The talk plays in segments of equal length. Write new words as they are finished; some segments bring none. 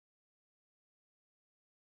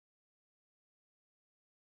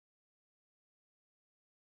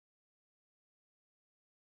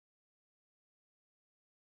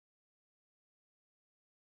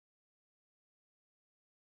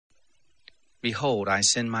Behold, I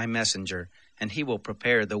send my messenger, and he will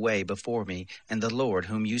prepare the way before me, and the Lord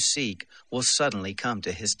whom you seek will suddenly come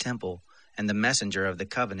to his temple. And the messenger of the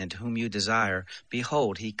covenant whom you desire,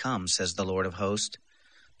 behold, he comes, says the Lord of hosts.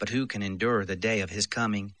 But who can endure the day of his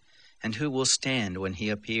coming? And who will stand when he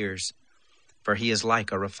appears? For he is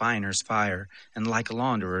like a refiner's fire, and like a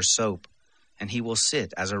launderer's soap. And he will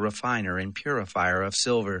sit as a refiner and purifier of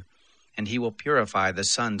silver. And he will purify the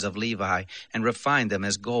sons of Levi, and refine them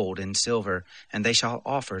as gold and silver, and they shall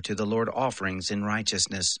offer to the Lord offerings in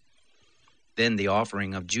righteousness. Then the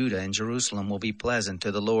offering of Judah and Jerusalem will be pleasant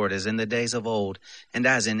to the Lord as in the days of old, and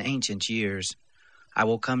as in ancient years. I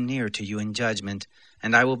will come near to you in judgment,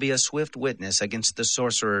 and I will be a swift witness against the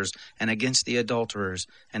sorcerers, and against the adulterers,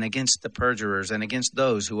 and against the perjurers, and against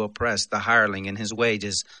those who oppress the hireling in his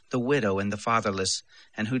wages, the widow and the fatherless,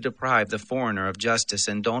 and who deprive the foreigner of justice,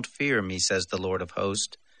 and don't fear me, says the Lord of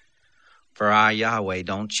hosts. For I, Yahweh,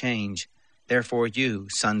 don't change. Therefore you,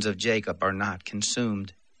 sons of Jacob, are not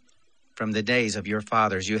consumed. From the days of your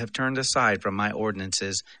fathers you have turned aside from my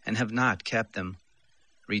ordinances, and have not kept them.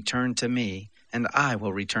 Return to me, and I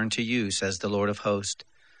will return to you, says the Lord of hosts.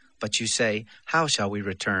 But you say, how shall we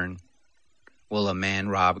return? Will a man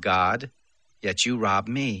rob God? Yet you rob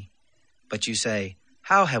me. But you say,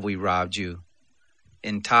 how have we robbed you?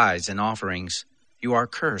 In tithes and offerings. You are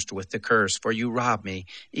cursed with the curse, for you rob me,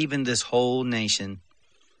 even this whole nation.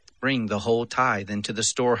 Bring the whole tithe into the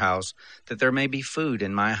storehouse, that there may be food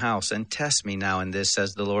in my house, and test me now in this,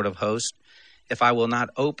 says the Lord of hosts. If I will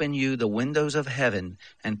not open you the windows of heaven,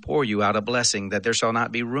 and pour you out a blessing that there shall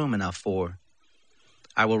not be room enough for.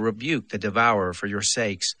 I will rebuke the devourer for your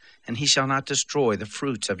sakes, and he shall not destroy the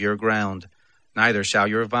fruits of your ground. Neither shall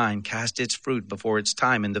your vine cast its fruit before its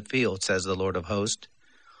time in the field, says the Lord of hosts.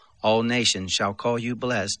 All nations shall call you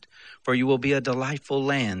blessed, for you will be a delightful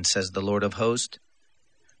land, says the Lord of hosts.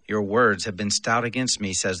 Your words have been stout against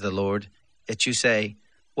me, says the Lord. Yet you say,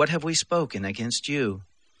 what have we spoken against you?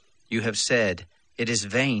 You have said, it is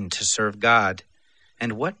vain to serve God.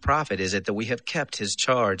 And what profit is it that we have kept his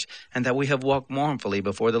charge, and that we have walked mournfully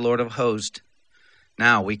before the Lord of hosts?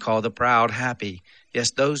 Now we call the proud happy.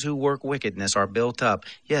 Yes, those who work wickedness are built up.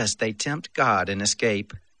 Yes, they tempt God and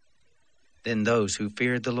escape. Then those who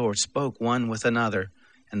feared the Lord spoke one with another,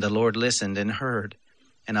 and the Lord listened and heard.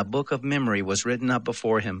 And a book of memory was written up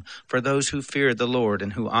before him for those who feared the Lord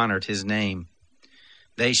and who honored his name.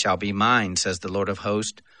 They shall be mine, says the Lord of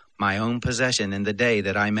hosts, my own possession in the day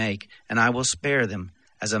that I make, and I will spare them,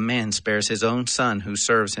 as a man spares his own son who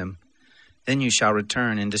serves him. Then you shall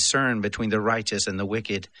return and discern between the righteous and the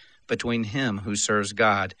wicked, between him who serves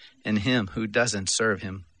God and him who doesn't serve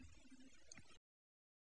him.